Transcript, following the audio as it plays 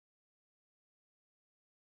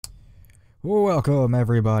Welcome,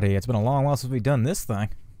 everybody. It's been a long while since we've done this thing.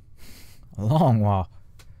 A long while.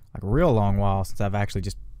 Like a real long while since I've actually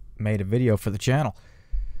just made a video for the channel.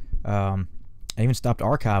 I even stopped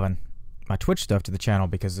archiving my Twitch stuff to the channel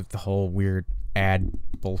because of the whole weird ad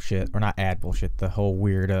bullshit. Or not ad bullshit, the whole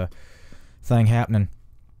weird thing happening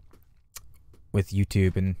with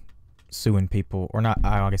YouTube and suing people. Or not,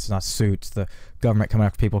 I guess it's not sue, it's the government coming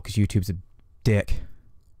after people because YouTube's a dick.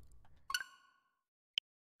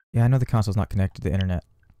 Yeah, I know the console's not connected to the internet.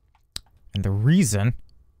 And the reason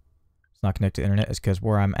it's not connected to the internet is because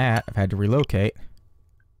where I'm at, I've had to relocate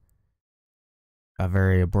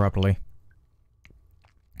very abruptly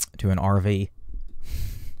to an RV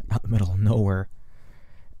out in the middle of nowhere.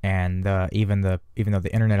 And even though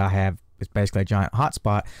the internet I have is basically a giant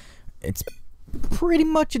hotspot, it's pretty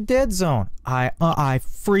much a dead zone. I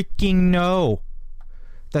freaking know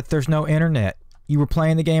that there's no internet. You were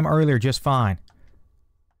playing the game earlier just fine.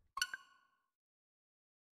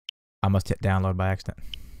 I must hit download by accident.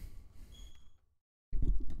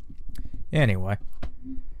 Anyway.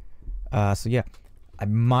 So yeah. I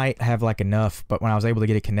might have like enough, but when I was able to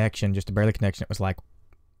get a connection, just a barely connection, it was like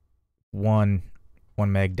one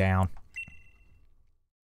meg down.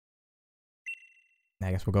 I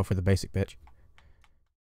guess we'll go for the basic bitch.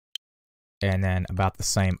 And then about the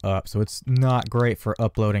same up. So it's not great for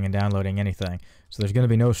uploading and downloading anything. So there's going to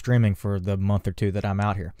be no streaming for the month or two that I'm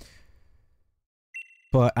out here.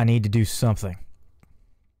 But I need to do something.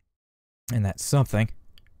 And that something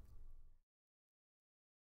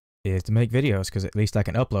is to make videos, because at least I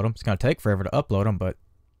can upload them. It's going to take forever to upload them, but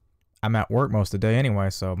I'm at work most of the day anyway,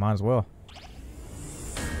 so might as well.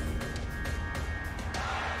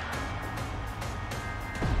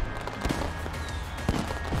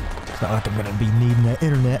 It's not like I'm going to be needing the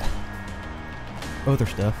internet. Other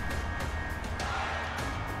stuff.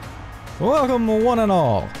 Welcome, one and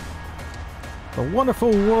all. The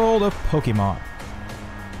wonderful world of Pokemon.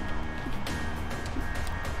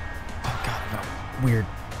 Oh god, I got a weird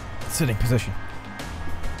sitting position.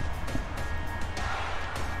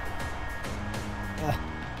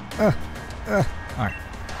 Alright.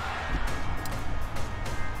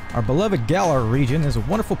 Our beloved Galar region is a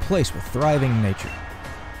wonderful place with thriving nature,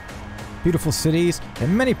 beautiful cities,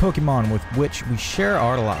 and many Pokemon with which we share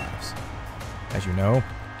our lives. As you know,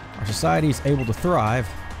 our society is able to thrive.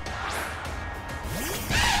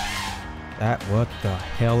 What the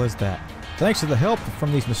hell is that? Thanks to the help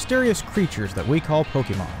from these mysterious creatures that we call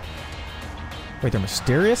Pokemon. Wait, they're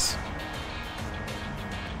mysterious?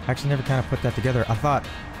 I actually never kind of put that together. I thought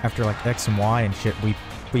after like X and Y and shit,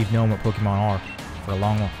 we've known what Pokemon are for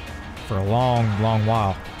a long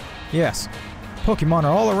while. Yes, Pokemon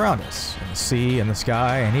are all around us, in the sea, in the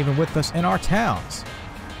sky, and even with us in our towns.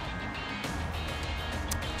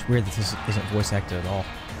 It's weird that this isn't voice acted at all.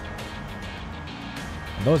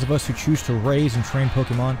 And those of us who choose to raise and train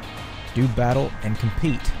Pokemon, do battle and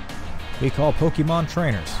compete, we call Pokemon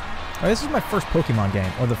trainers. Right, this is my first Pokemon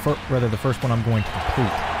game, or rather the first one I'm going to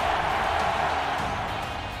complete.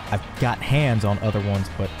 I've got hands on other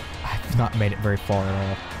ones, but I've not made it very far at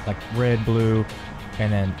all. Like Red, Blue,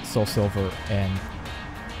 and then Soul Silver, and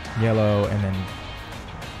Yellow, and then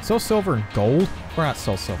Soul Silver and Gold? Or not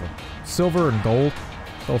Soul Silver. Silver and Gold.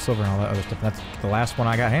 Soul Silver and all that other stuff. That's the last one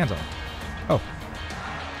I got hands on. Oh.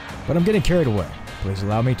 But I'm getting carried away. Please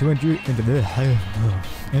allow me to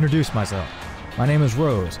introduce myself. My name is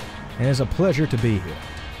Rose, and it is a pleasure to be here.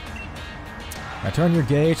 Now turn your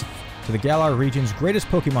gaze to the Galar region's greatest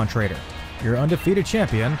Pokemon trader, your undefeated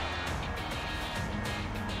champion.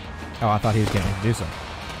 Oh, I thought he was going to introduce him.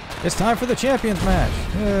 It's time for the champions match.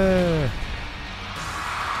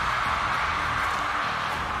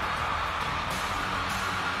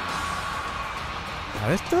 Now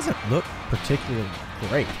this doesn't look particularly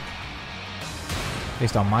great. At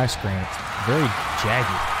least on my screen, it's very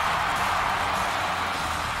jaggy.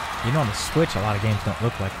 You know, on the Switch, a lot of games don't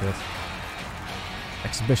look like this.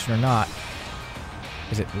 Exhibition or not.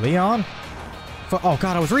 Is it Leon? Oh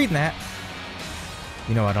god, I was reading that!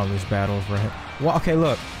 You know I don't lose battles, right? Well, okay,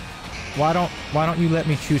 look. Why don't you let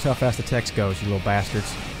me choose how fast the text goes, you little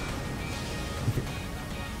bastards?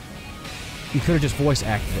 You could have just voice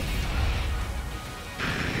acted it.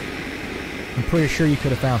 I'm pretty sure you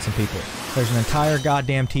could have found some people. There's an entire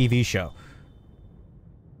goddamn TV show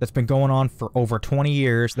that's been going on for over 20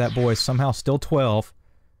 years. That boy is somehow still 12.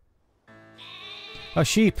 A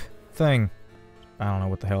sheep thing. I don't know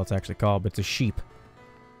what the hell it's actually called, but it's a sheep.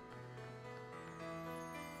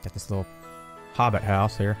 Got this little hobbit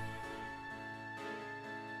house here.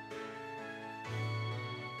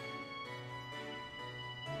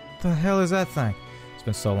 What the hell is that thing? It's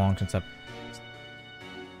been so long since I've...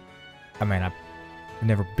 I mean, I've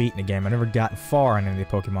never beaten a game. I've never gotten far in any of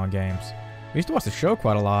the Pokemon games. I used to watch the show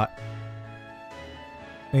quite a lot.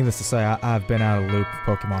 Needless to say, I've been out of the loop of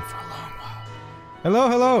Pokemon for a long while. Hello,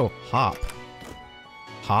 hello! Hop.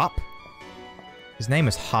 Hop? His name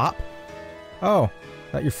is Hop? Oh,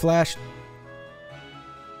 that your Flash...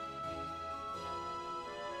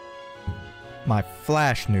 My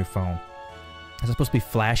Flash new phone. Is it supposed to be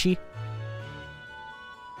flashy?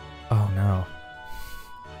 Oh no.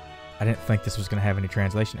 I didn't think this was going to have any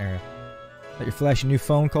translation error. Is that your flashy new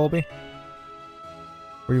phone, Colby?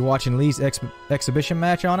 Were you watching Lee's exhibition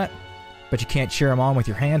match on it? But you can't cheer him on with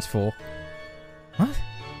your hands full. What?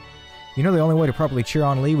 You know the only way to properly cheer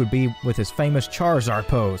on Lee would be with his famous Charizard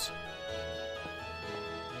pose.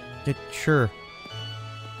 Sure.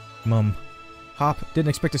 Mum. Hop, didn't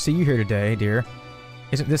expect to see you here today, dear.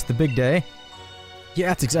 Isn't this the big day? Yeah,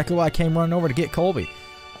 that's exactly why I came running over to get Colby.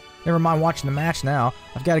 Never mind watching the match now.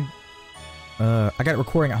 I got it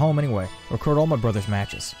recording at home anyway. Record all my brother's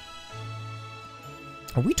matches.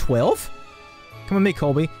 Are we 12? Come with me,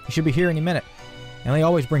 Colby. He should be here any minute. And he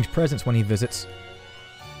always brings presents when he visits.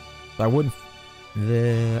 But I wouldn't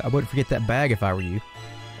forget that bag if I were you.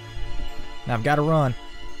 Now I've got to run.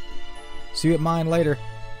 See you at mine later.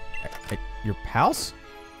 At your house?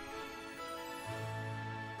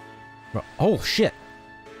 Oh, shit.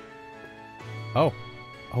 Oh,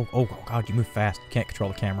 God, you move fast. Can't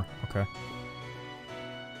control the camera. Okay.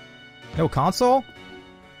 No console?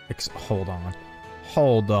 Hold on.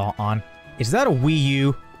 Hold on. Is that a Wii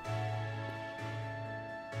U?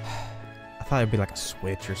 I thought it'd be like a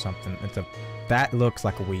Switch or something. That looks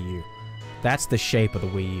like a Wii U. That's the shape of the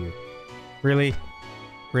Wii U. Really?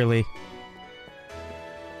 Really?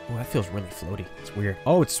 Oh, that feels really floaty. It's weird.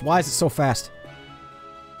 Oh, why is it so fast?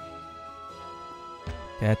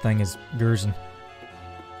 That thing is Gerson.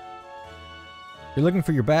 You're looking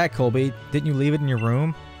for your bag, Colby. Didn't you leave it in your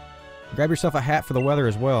room? Grab yourself a hat for the weather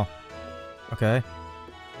as well. Okay.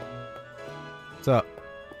 What's up?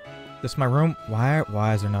 This is my room?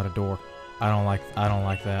 Why is there not a door? I don't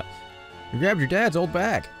like that. You grabbed your dad's old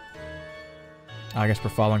bag. I guess we're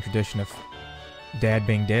following tradition of Dad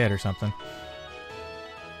being dead or something.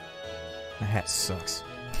 The hat sucks.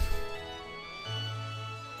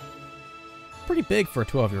 Pretty big for a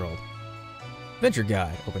 12-year-old. Adventure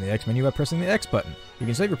Guide. Open the X menu by pressing the X button. You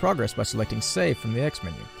can save your progress by selecting Save from the X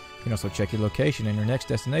menu. You can also check your location and your next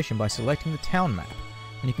destination by selecting the town map.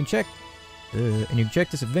 And you can check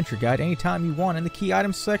this adventure guide anytime you want in the key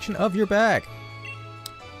items section of your bag.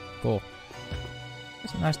 Cool.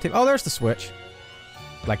 That's a nice tip. Oh, there's the Switch.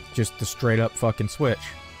 Like, just the straight up fucking Switch.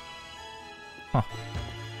 Huh.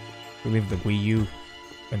 We leave the Wii U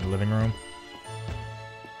in the living room.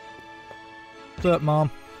 What's up, Mom?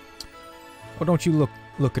 Oh, don't you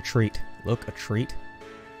look a treat. Look a treat?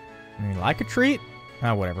 I mean, like a treat?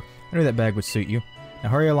 Ah, whatever. I knew that bag would suit you. Now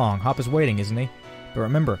hurry along. Hop is waiting, isn't he? But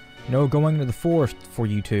remember, no going into the forest for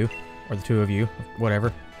you two. Or the two of you.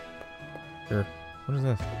 Whatever. Sure. What is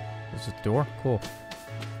this? Is this the door? Cool.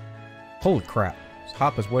 Holy crap.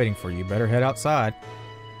 Hop is waiting for you. Better head outside.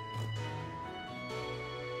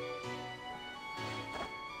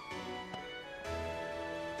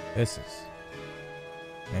 This is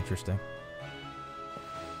interesting.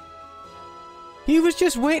 He was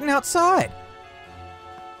just waiting outside.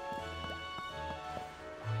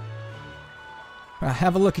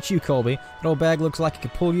 Have a look at you, Colby. That old bag looks like it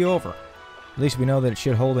could pull you over. At least we know that it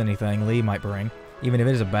should hold anything Lee might bring, even if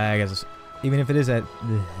it is a bag even if it is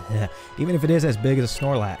as big as a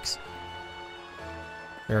Snorlax.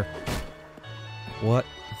 There. What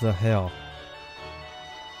the hell?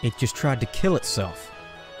 It just tried to kill itself.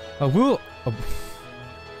 A wool.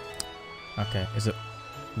 Okay, is it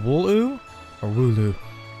Wooloo or Wooloo?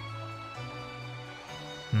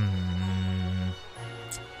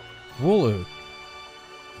 Wooloo.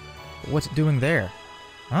 What's it doing there?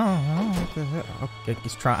 Oh, what the hell? Okay,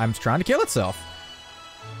 I'm trying to kill itself.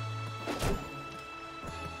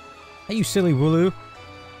 Hey, you silly Wooloo.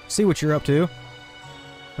 See what you're up to.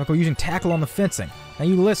 Don't go using tackle on the fencing. Now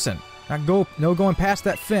you listen. No going past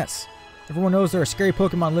that fence. Everyone knows there are scary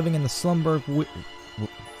Pokemon living in the Slumberg.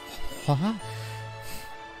 Huh?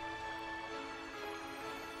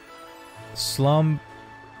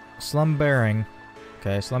 Slumbearing.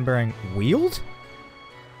 Okay, Slumbearing Wield?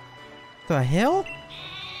 The hell?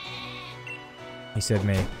 He said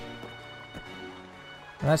me. Well,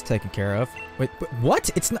 that's taken care of. Wait, but what?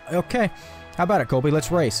 It's not... Okay. How about it, Colby?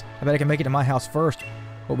 Let's race. I bet I can make it to my house first.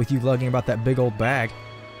 What with you lugging about that big old bag?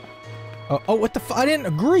 Oh, what the f... I didn't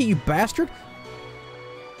agree, you bastard!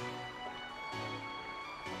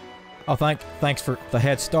 Oh, thanks for the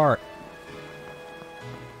head start.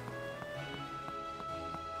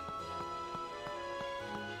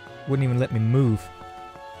 wouldn't even let me move.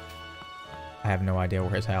 I have no idea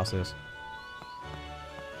where his house is.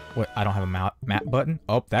 What? I don't have a map button?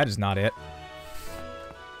 Oh, that is not it.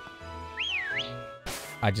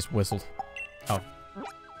 I just whistled. Oh.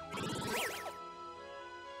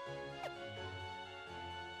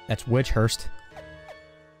 That's Witchhurst.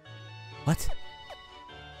 What?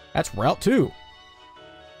 That's Route 2.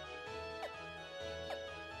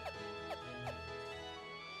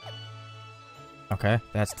 Okay,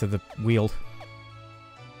 that's to the Weald.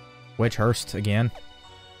 Witchhurst again.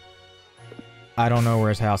 I don't know where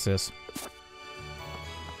his house is.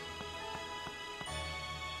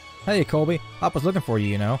 Hey, Colby. Hop was looking for you,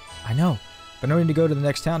 you know. I know, but no need to go to the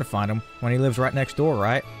next town to find him when he lives right next door,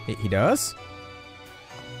 right? He does?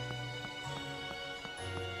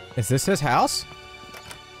 Is this his house?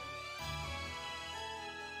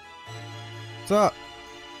 What's up?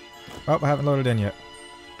 Oh, I haven't loaded in yet.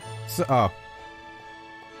 So, oh.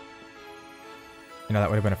 You know, that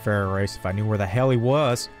would have been a fairer race if I knew where the hell he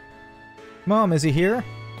was. Mom, is he here?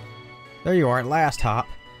 There you are at last, Hop.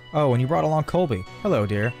 Oh, and you brought along Colby. Hello,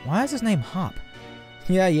 dear. Why is his name Hop?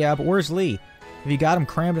 Yeah, but where's Lee? Have you got him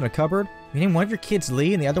crammed in a cupboard? You named one of your kids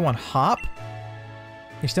Lee and the other one Hop?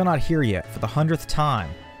 He's still not here yet, for the 100th time.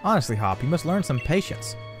 Honestly, Hop, you must learn some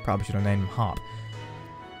patience. Probably should have named him Hop.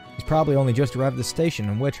 He's probably only just arrived at the station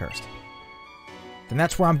in Witchhurst. Then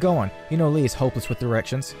that's where I'm going. You know Lee is hopeless with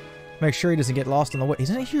directions. Make sure he doesn't get lost on the way.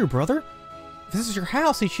 Isn't it here, brother? If this is your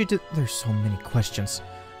house, he should There's so many questions.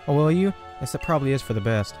 Oh, will you? Yes, that probably is for the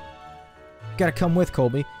best. You gotta come with,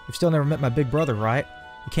 Colby. You've still never met my big brother, right?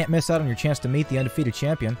 You can't miss out on your chance to meet the undefeated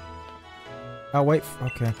champion. Oh, wait.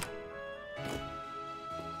 Okay.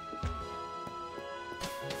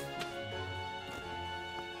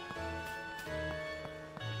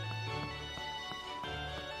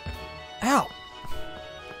 Ow!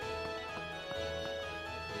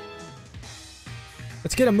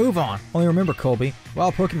 Let's get a move on. Only remember, Colby,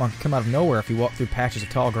 wild Pokemon can come out of nowhere if you walk through patches of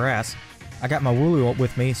tall grass. I got my Wooloo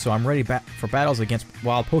with me, so I'm ready for battles against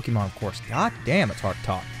wild Pokemon, of course. God damn, it's hard to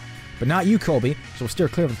talk. But not you, Colby, so we'll steer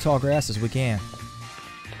clear of the tall grass as we can.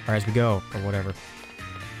 Or as we go, or whatever.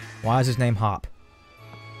 Why is his name Hop?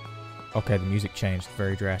 Okay, the music changed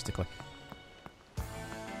very drastically.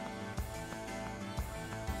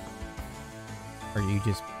 Or you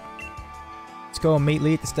just... Let's go and meet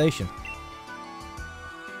Lee at the station.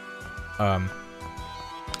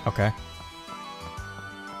 Okay.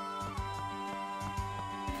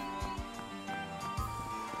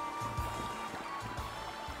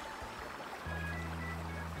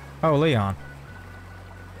 Oh, Leon.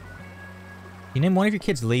 You named one of your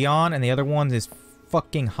kids Leon and the other one is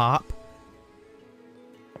fucking Hop?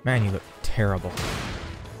 Man, you look terrible.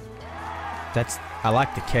 I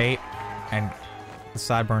like the cape and the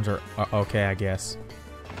sideburns are okay, I guess.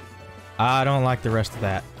 I don't like the rest of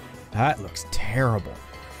that. That looks terrible.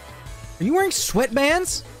 Are you wearing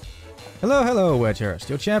sweatbands? Hello, Witchhurst.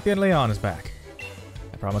 Your champion Leon is back.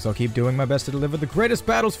 I promise I'll keep doing my best to deliver the greatest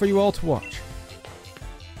battles for you all to watch.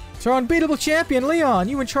 It's our unbeatable champion, Leon.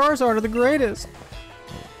 You and Charizard are the greatest.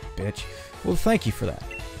 Oh, bitch. Well, thank you for that.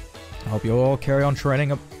 I hope you'll all carry on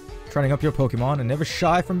training up your Pokemon and never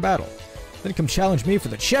shy from battle. Then come challenge me for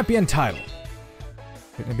the champion title.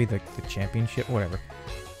 Couldn't it be the championship? Whatever.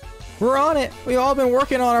 We're on it! We've all been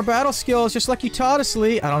working on our battle skills just like you taught us,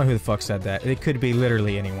 Lee. I don't know who the fuck said that. It could be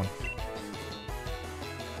literally anyone.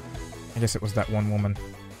 I guess it was that one woman.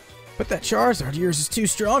 But that Charizard of yours is too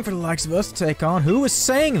strong for the likes of us to take on. Who was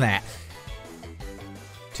saying that?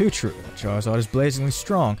 Too true. Charizard is blazingly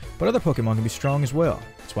strong, but other Pokemon can be strong as well.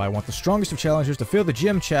 That's why I want the strongest of challengers to fill the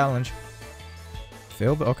gym challenge.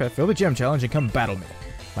 Fill the gym challenge and come battle me.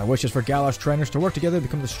 My wish is for Galar's trainers to work together to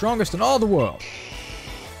become the strongest in all the world.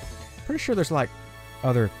 Pretty sure there's like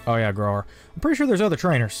other... Oh yeah, Grower. I'm pretty sure there's other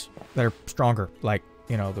trainers that are stronger. Like,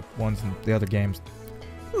 you know, the ones in the other games.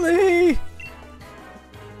 Lee!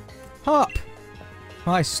 Hop!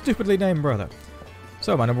 My stupidly named brother.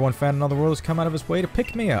 So, my #1 fan in all the world has come out of his way to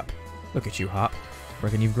pick me up. Look at you, Hop.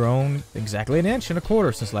 Reckon you've grown exactly 1.25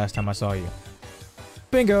 inches since last time I saw you.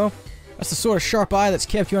 Bingo! That's the sort of sharp eye that's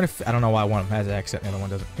kept you undefeated. I don't know why one of them has an accent and the other one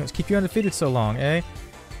doesn't. It's keep you undefeated so long, eh? And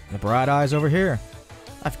the bright eyes over here.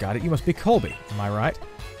 I've got it. You must be Colby. Am I right?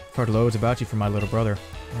 I've heard loads about you from my little brother.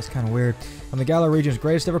 That's kind of weird. I'm the Galar region's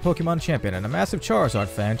greatest ever Pokemon champion and a massive Charizard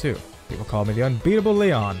fan, too. People call me the unbeatable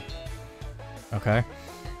Leon. Okay.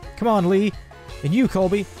 Come on, Lee. And you,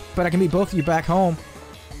 Colby. Bet I can beat both of you back home.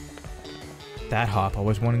 That Hop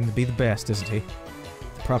always wanting to be the best, isn't he?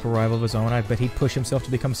 The proper rival of his own, I bet he'd push himself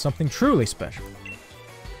to become something truly special.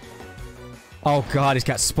 Oh god, he's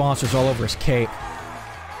got sponsors all over his cape.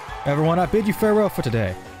 Everyone, I bid you farewell for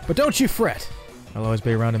today. But don't you fret. I'll always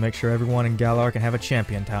be around to make sure everyone in Galar can have a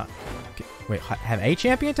champion time. Wait, have a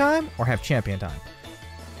champion time? Or have champion time?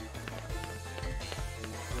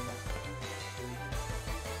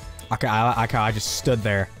 Okay, I just stood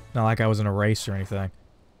there. Not like I was in a race or anything.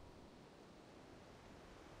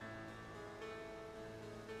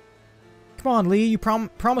 Come on, Lee, you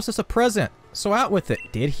promised us a present. So out with it.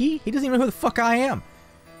 Did he? He doesn't even know who the fuck I am.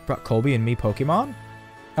 Brought Colby and me Pokemon?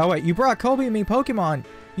 Oh wait, you brought Colby and me Pokemon.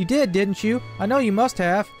 You did, didn't you? I know you must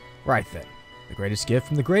have. Right then. The greatest gift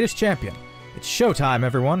from the greatest champion. It's showtime,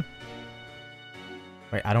 everyone.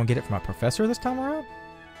 Wait, I don't get it from my professor this time around?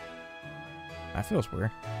 That feels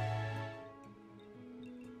weird.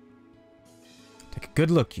 Take a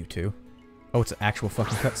good look, you two. Oh, it's an actual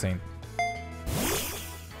fucking cutscene.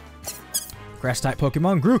 Grass-type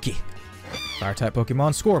Pokemon, Grookey. Fire-type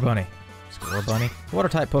Pokemon, Scorbunny. Scorbunny.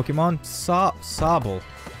 Water-type Pokemon, Sobble.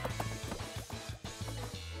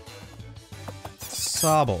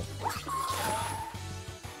 Sobble.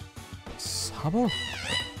 Sobble?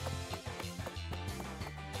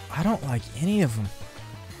 I don't like any of them.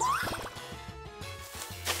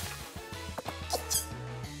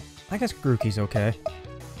 I guess Grookey's okay.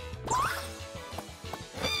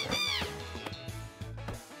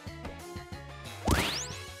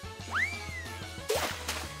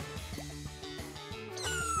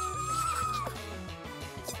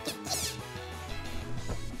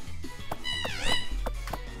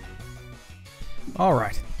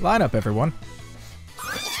 Alright, line up everyone.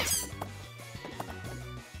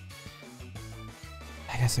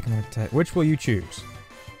 I guess I can attack. Which will you choose?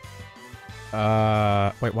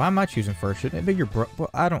 Wait, why am I choosing first? Shouldn't it be your bro?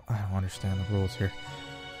 Well, I don't understand the rules here.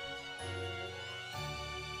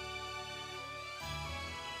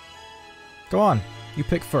 Go on, you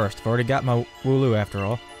pick first. I've already got my Wooloo after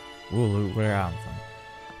all. Wooloo, where I'm from.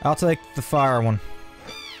 I'll take the fire one.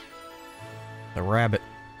 The rabbit.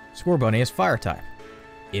 Scorbunny is fire type.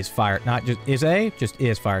 Is fire, not just is a, just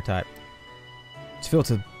is fire type. It's filled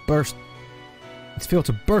to bursting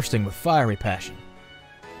with fiery passion.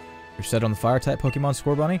 You're set on the fire type Pokemon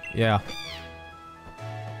Scorbunny? Yeah.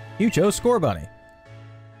 You chose Scorbunny.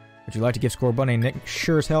 Would you like to give Scorbunny a nickname?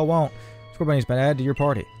 Sure as hell won't. Scorbunny's been added to your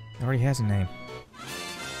party. It already has a name.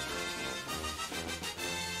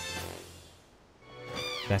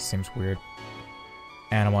 That seems weird.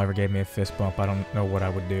 Animal ever gave me a fist bump. I don't know what I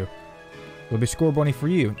would do. It'll be Scorbunny for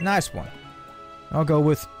you. Nice one. I'll go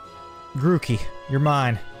with Grookey. You're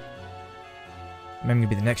mine. I'm going to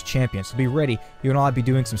be the next champion, so be ready. You and I'll be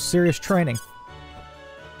doing some serious training.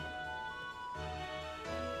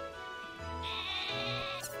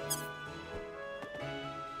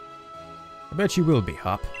 I bet you will be,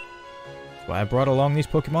 Hop. That's why I brought along these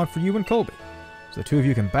Pokemon for you and Colby. So the two of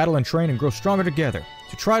you can battle and train and grow stronger together.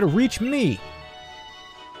 To try to reach me!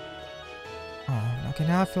 Oh, okay,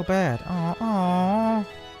 now I feel bad. Oh.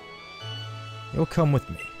 You'll come with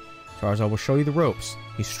me. Charizard will show you the ropes.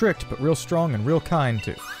 He's strict, but real strong and real kind,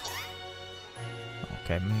 too.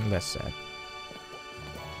 Okay, less sad.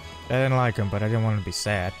 I didn't like him, but I didn't want him to be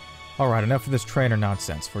sad. Alright, enough of this trainer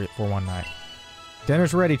nonsense for one night.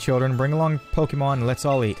 Dinner's ready, children. Bring along Pokemon and let's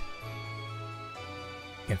all eat.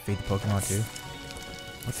 You can feed the Pokemon, too.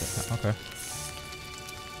 Okay.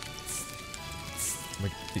 We're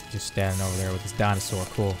just standing over there with this dinosaur.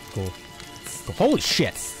 Cool. Holy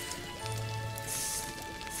shit!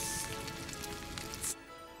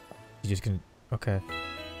 He's just gonna... Okay.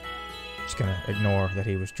 Just gonna ignore that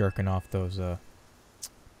he was jerking off those,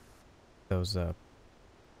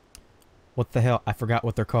 what the hell? I forgot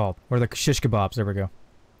what they're called. What are the shish kebabs? There we go.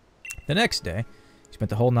 The next day, you spent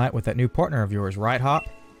the whole night with that new partner of yours, right, Hop?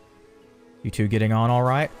 You two getting on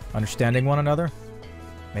alright? Understanding one another?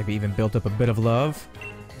 Maybe even built up a bit of love?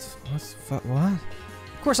 What?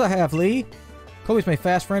 Of course I have, Lee! Colby's made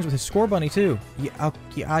fast friends with his Scorbunny, too.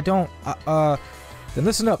 I don't... Then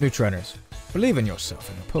listen up, new trainers. Believe in yourself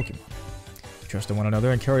and your Pokemon. Trust in one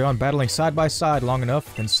another and carry on battling side by side long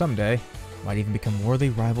enough, then someday, you might even become worthy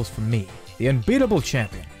rivals for me, the unbeatable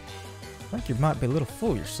champion. I think you might be a little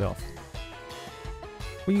full of yourself.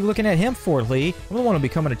 What are you looking at him for, Lee? I'm the one who'll be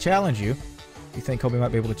coming to challenge you. If you think Colby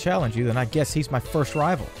might be able to challenge you, then I guess he's my first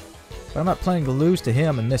rival. But I'm not planning to lose to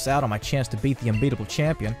him and miss out on my chance to beat the unbeatable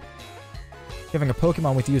champion. Having a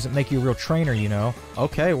Pokemon with you doesn't make you a real trainer, you know.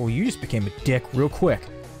 Okay, well you just became a dick real quick.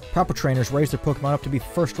 Proper trainers raise their Pokemon up to be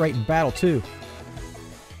first-rate in battle, too.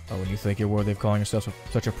 Oh, when you think you're worthy of calling yourself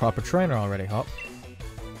such a proper trainer already, Hop.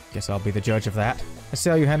 Guess I'll be the judge of that. Let's see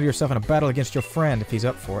how you handle yourself in a battle against your friend if he's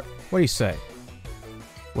up for it. What do you say?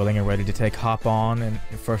 Willing and ready to take Hop on in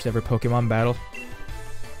your first ever Pokemon battle?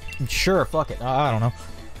 Sure, fuck it. I don't know.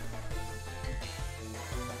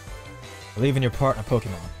 Believe in your partner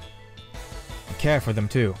Pokemon. And care for them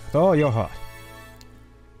too, with all your heart.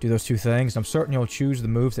 Do those two things, and I'm certain you'll choose the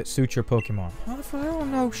moves that suit your Pokemon. I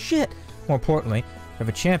don't know shit. More importantly, you have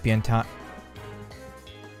a champion time.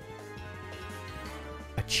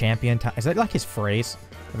 A champion time? Is that like his phrase?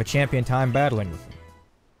 Of a champion time battling with him.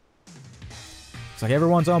 It's like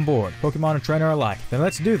everyone's on board, Pokemon and trainer alike. Then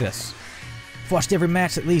let's do this. I've watched every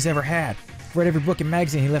match that Lee's ever had. I've read every book and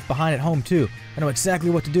magazine he left behind at home too. I know exactly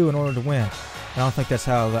what to do in order to win. I don't think that's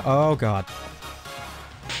how the— oh god.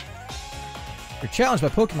 You're challenged by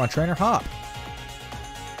Pokemon trainer Hop.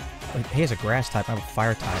 Wait, he has a grass type, I have a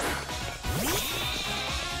fire type.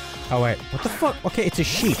 Oh wait, what the fuck? Okay, it's a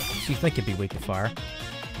sheep, so you think it'd be weak to fire.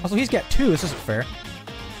 Also, he's got two, this isn't fair.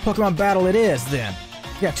 Pokemon battle it is, then.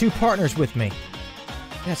 You got two partners with me.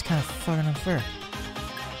 Yeah, it's kind of fucking unfair.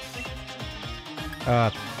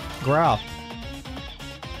 Growl.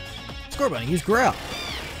 Scorbunny, use Growl.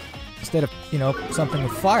 Instead of, you know, something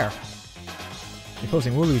with fire. The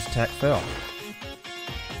opposing Wooloo's attack fell.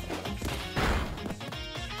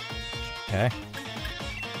 Okay.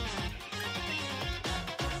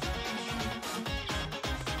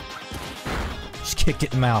 Just kicked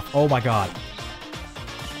it in the mouth. Oh my god.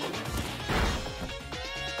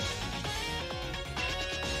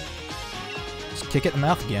 Just kick it in the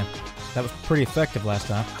mouth again. That was pretty effective last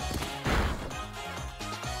time.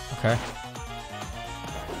 Okay.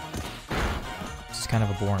 This is kind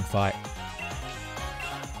of a boring fight.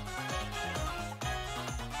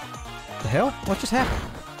 The hell? What just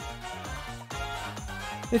happened?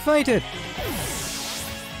 They fainted!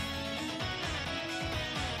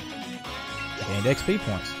 Gained XP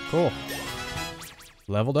points. Cool.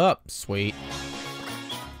 Leveled up. Sweet.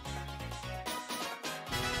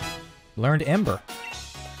 Learned Ember.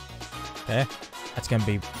 Okay. That's gonna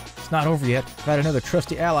be... It's not over yet. I've had another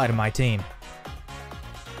trusty ally to my team.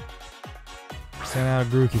 Send out a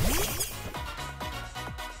Grookey.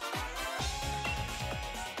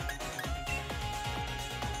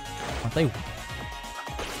 Aren't they...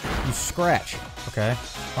 You scratch. Okay.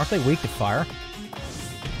 Aren't they weak to fire?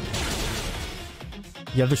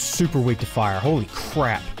 Yeah, they're super weak to fire. Holy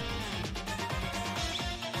crap. Do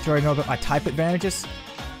you already know about my type advantages?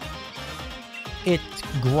 It's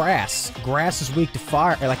grass. Grass is weak to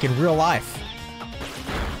fire, like in real life.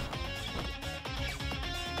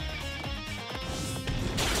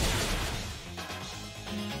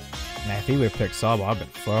 Man, if he would have picked Sabo, I'd been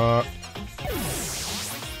fucked.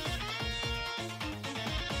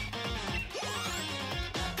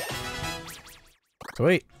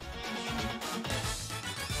 Sweet.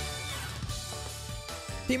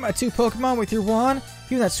 Beat my two Pokemon with your one?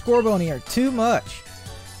 You and that Scorbunny are too much.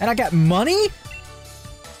 And I got money?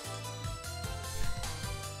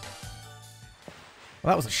 Well,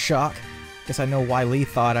 that was a shock. Guess I know why Lee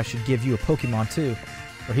thought I should give you a Pokemon too.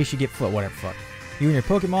 Or he should get whatever, fuck. You and your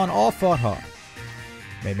Pokemon all fought hard.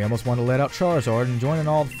 Made me almost want to let out Charizard and join in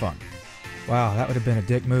all the fun. Wow, that would have been a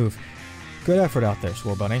dick move. Good effort out there,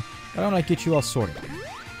 Scorbunny. Why don't I get you all sorted?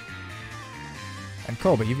 And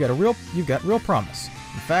Colby, you've got real promise.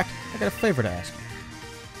 In fact, I got a favor to ask you.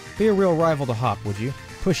 Be a real rival to Hop, would you?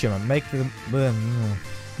 Push him and make the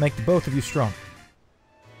both of you strong.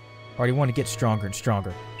 Already want to get stronger and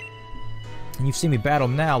stronger. And you've seen me battle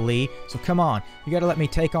now, Lee, so come on. You gotta let me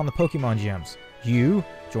take on the Pokemon gyms. You?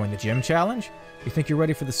 Join the gym challenge? You think you're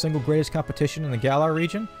ready for the single greatest competition in the Galar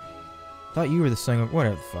region? Thought you were the single...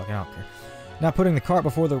 Whatever the fuck, I don't care. Not putting the cart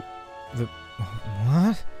before the...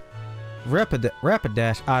 What?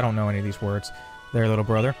 Rapidash. I don't know any of these words. There, little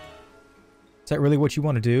brother. Is that really what you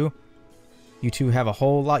want to do? You two have a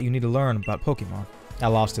whole lot you need to learn about Pokemon. I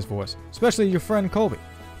lost his voice. Especially your friend Colby.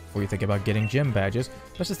 Before you think about getting gym badges,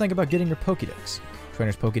 let's just think about getting your Pokédex.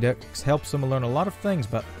 Trainer's Pokédex helps them learn a lot of things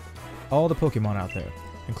about all the Pokemon out there,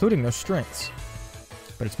 including their strengths.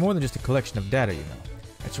 But it's more than just a collection of data, you know.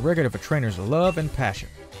 It's a record of a trainer's love and passion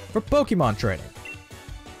for Pokemon training.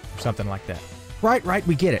 Or something like that. Right,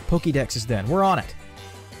 we get it. Pokédexes then. We're on it.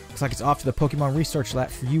 Looks like it's off to the Pokemon Research Lab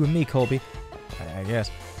for you and me, Colby. I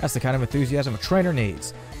guess. That's the kind of enthusiasm a trainer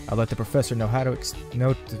needs. I'll let the professor know how to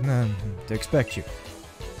expect you.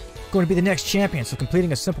 Going to be the next champion, so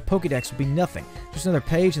completing a simple Pokédex would be nothing. Just another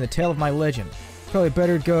page in the tale of my legend. Probably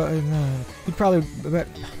better go...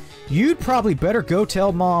 You'd probably better go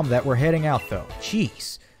tell Mom that we're heading out, though.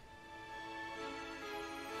 Jeez.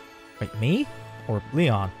 Wait, me? Or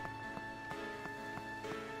Leon?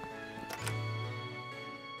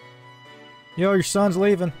 Yo, your son's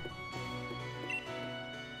leaving.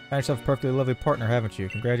 Found yourself a perfectly lovely partner, haven't you?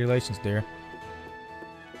 Congratulations, dear.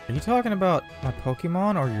 Are you talking about my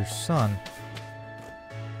Pokemon or your son?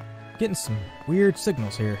 Getting some weird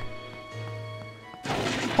signals here.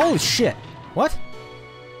 Holy shit! What?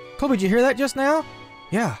 Colby, did you hear that just now?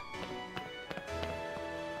 Yeah.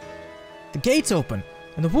 The gate's open,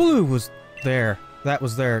 and the Wooloo was there. That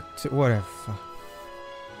was there. Whatever.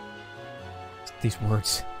 These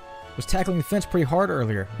words. Was tackling the fence pretty hard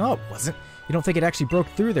earlier. No, it wasn't. You don't think it actually broke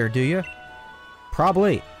through there, do you?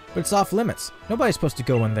 Probably, but it's off limits. Nobody's supposed to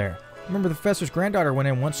go in there. Remember the professor's granddaughter went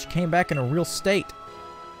in once. She came back in a real state.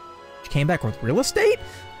 She came back with real estate?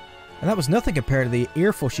 And that was nothing compared to the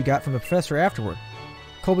earful she got from the professor afterward.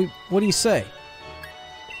 Colby, what do you say?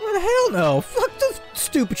 What the hell no? Fuck the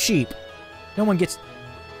stupid sheep. No one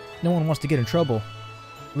wants to get in trouble.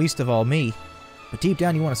 Least of all me. But deep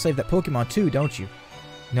down you want to save that Pokemon too, don't you?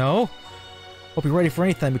 No? Hope you're ready for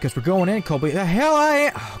anything because we're going in, Colby. The hell I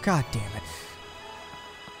am. Oh, god damn it.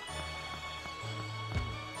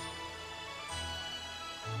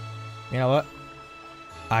 You know what?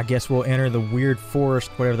 I guess we'll enter the weird forest,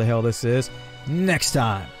 whatever the hell this is, next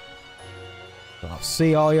time. So I'll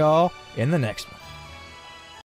see all y'all in the next one.